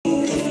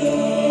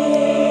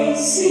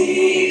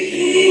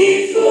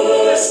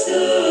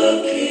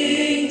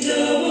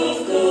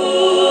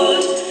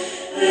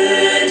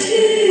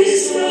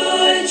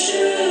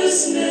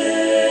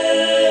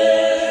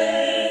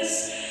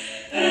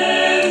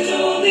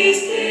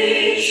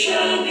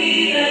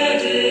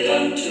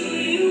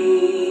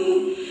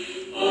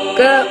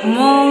Good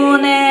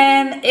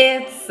morning.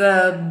 It's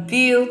a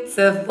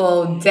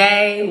beautiful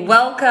day.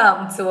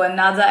 Welcome to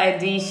another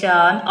edition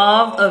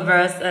of A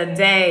Verse a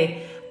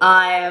Day.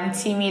 I am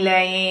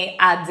Timileyin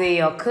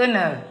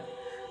Adeyokunu.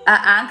 Our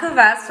anchor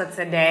verse for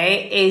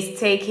today is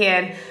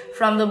taken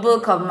from the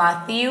book of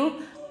Matthew,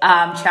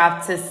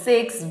 chapter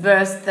 6,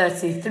 verse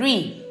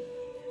 33.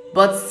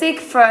 But seek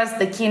first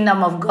the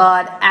kingdom of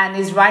God and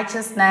his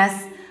righteousness,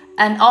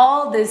 and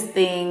all these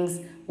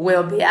things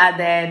will be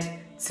added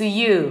to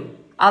you.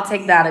 I'll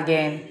take that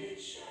again.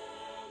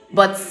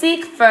 But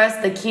seek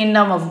first the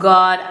kingdom of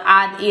God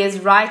and his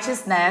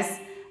righteousness,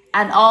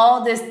 and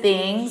all these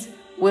things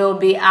will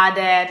be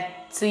added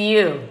to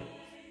you.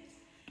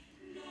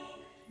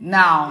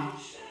 Now,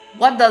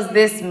 what does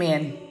this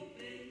mean?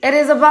 It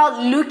is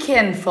about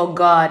looking for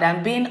God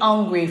and being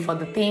hungry for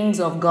the things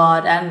of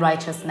God and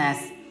righteousness.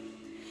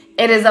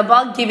 It is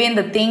about giving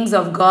the things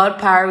of God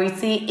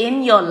priority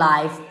in your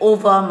life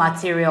over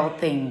material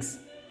things.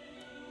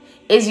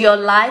 Is your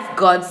life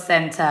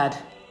God-centered?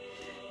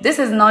 This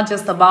is not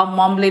just about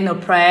mumbling a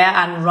prayer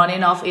and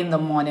running off in the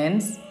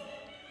mornings,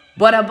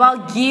 but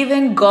about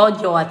giving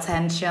God your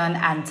attention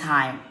and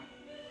time.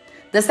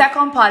 The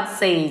second part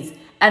says,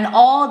 and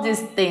all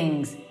these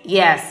things,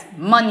 yes,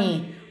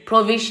 money,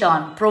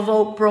 provision,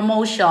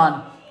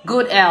 promotion,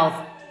 good health,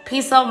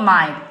 peace of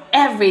mind,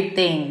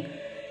 everything.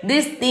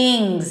 These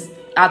things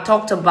are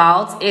talked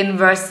about in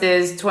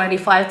verses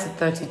 25 to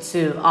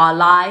 32. Our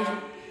life,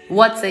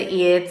 what to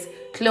eat,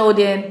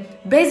 clothing,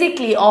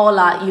 basically all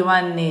our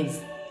human needs.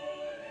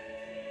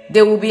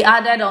 They will be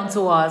added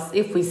unto us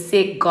if we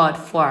seek God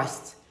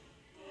first.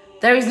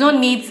 There is no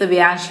need to be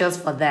anxious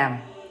for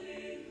them.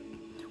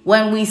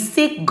 When we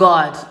seek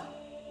God,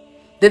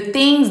 the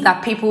things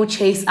that people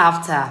chase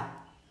after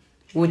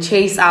will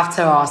chase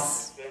after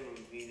us.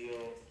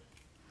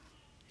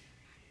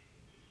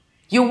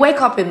 You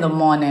wake up in the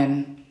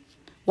morning.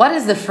 What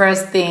is the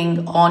first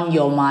thing on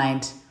your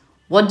mind?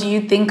 What do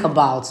you think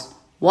about?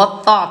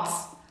 What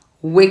thoughts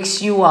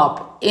wakes you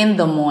up in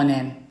the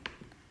morning?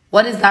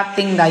 What is that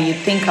thing that you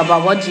think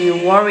about? What do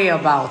you worry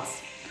about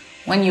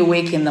when you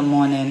wake in the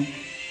morning?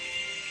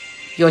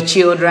 Your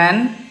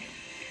children,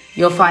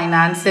 your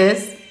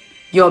finances,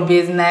 your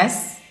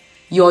business,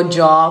 your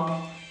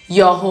job,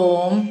 your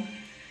home,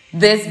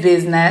 this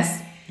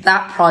business,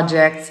 that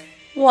project.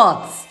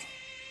 What?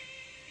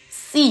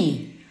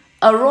 C,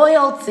 a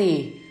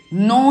royalty,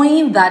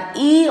 knowing that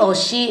he or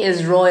she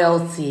is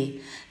royalty,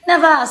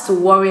 never has to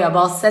worry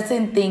about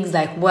certain things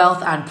like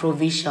wealth and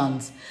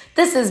provisions.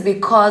 This is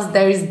because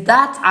there is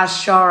that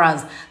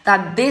assurance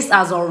that this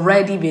has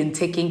already been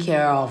taken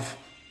care of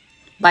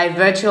by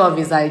virtue of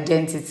his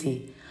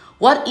identity.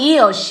 What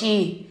he or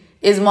she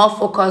is more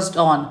focused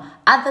on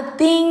are the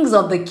things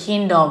of the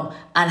kingdom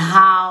and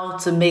how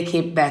to make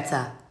it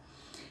better.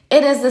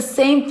 It is the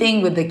same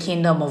thing with the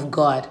kingdom of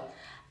God.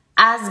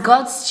 As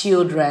God's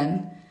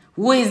children,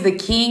 who is the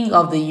King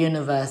of the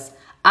universe,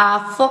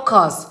 our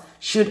focus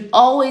should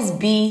always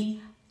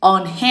be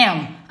on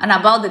him and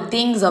about the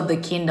things of the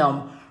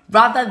kingdom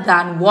rather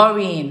than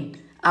worrying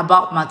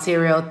about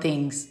material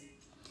things.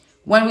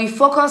 When we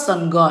focus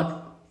on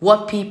God,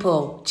 what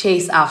people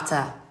chase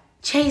after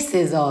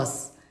chases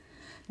us.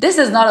 This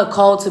is not a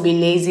call to be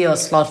lazy or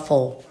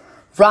slothful.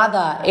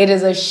 Rather, it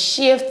is a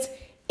shift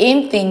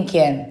in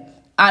thinking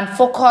and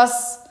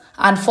focus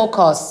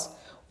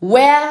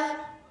where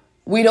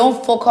we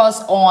don't focus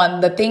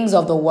on the things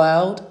of the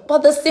world,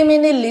 but the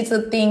seemingly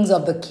little things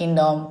of the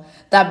kingdom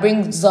that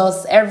brings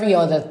us every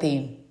other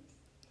thing.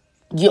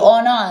 You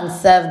honor and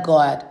serve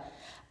God,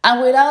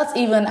 and without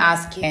even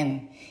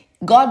asking,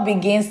 God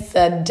begins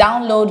to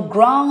download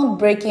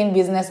groundbreaking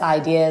business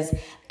ideas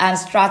and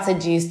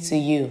strategies to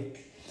you.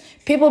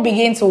 People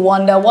begin to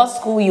wonder what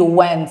school you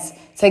went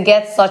to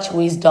get such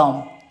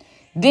wisdom.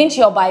 Didn't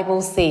your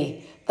Bible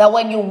say that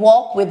when you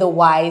walk with the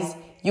wise,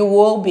 you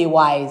will be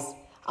wise?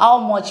 How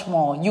much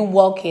more you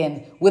walk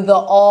in with the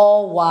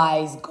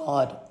all-wise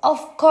God?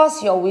 Of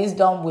course, your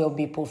wisdom will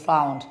be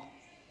profound.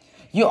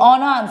 You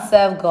honor and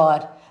serve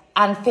God,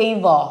 and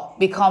favor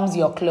becomes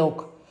your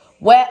cloak.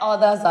 Where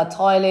others are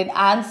toiling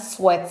and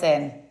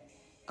sweating,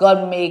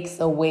 God makes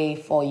a way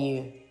for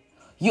you.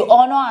 You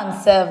honor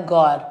and serve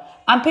God,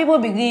 and people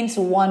begin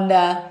to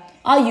wonder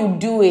how you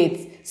do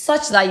it,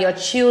 such that your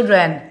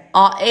children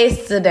are A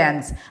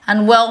students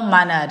and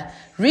well-mannered,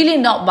 really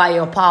not by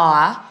your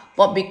power,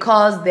 but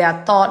because they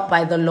are taught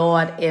by the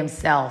Lord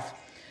himself.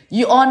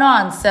 You honor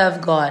and serve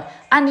God,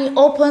 and he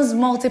opens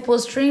multiple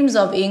streams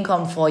of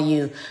income for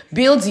you,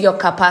 builds your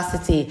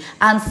capacity,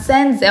 and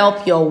sends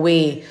help your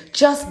way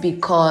just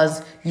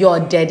because you're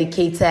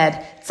dedicated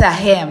to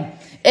him.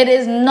 It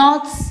is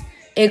not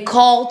a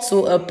call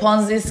to a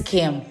Ponzi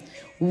scheme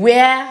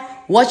where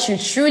what you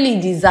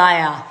truly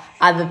desire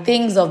are the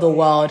things of the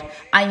world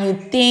and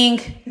you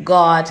think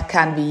God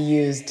can be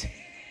used.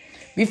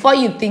 Before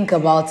you think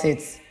about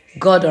it,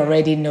 God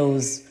already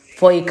knows,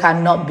 for he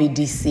cannot be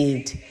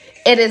deceived.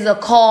 It is a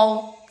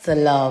call to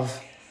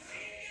love.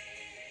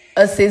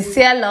 A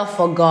sincere love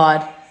for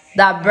God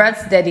that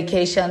births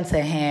dedication to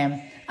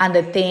him and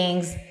the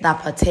things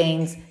that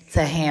pertains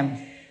to him.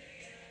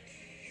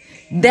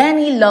 Then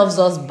he loves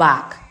us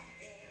back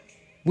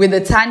with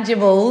the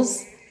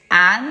tangibles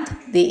and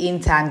the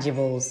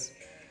intangibles.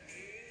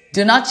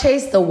 Do not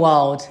chase the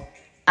world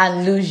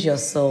and lose your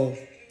soul.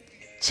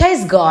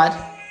 Chase God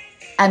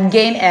and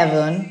gain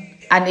heaven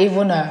and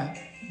even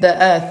the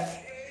earth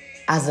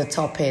as a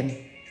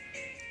topping.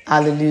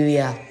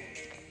 Hallelujah.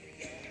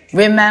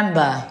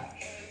 Remember,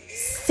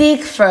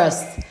 seek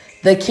first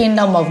the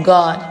kingdom of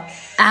God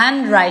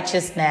and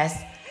righteousness,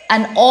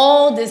 and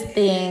all these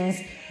things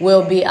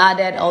will be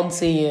added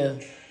unto you.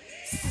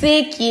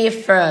 Seek ye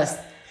first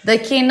the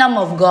kingdom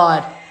of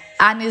God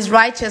and his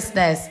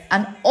righteousness,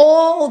 and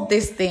all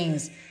these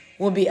things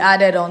will be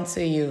added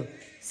unto you.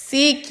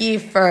 Seek ye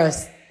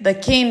first the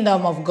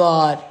kingdom of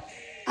God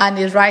and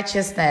his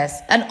righteousness,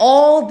 and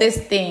all these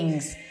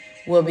things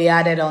will be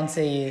added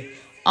unto you.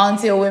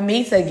 Until we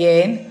meet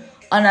again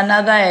on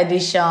another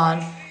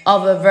edition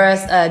of A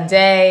Verse a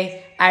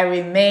Day, I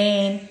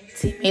remain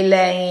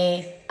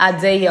Timileyin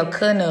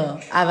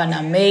Adeyokunu. Have an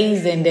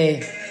amazing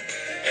day.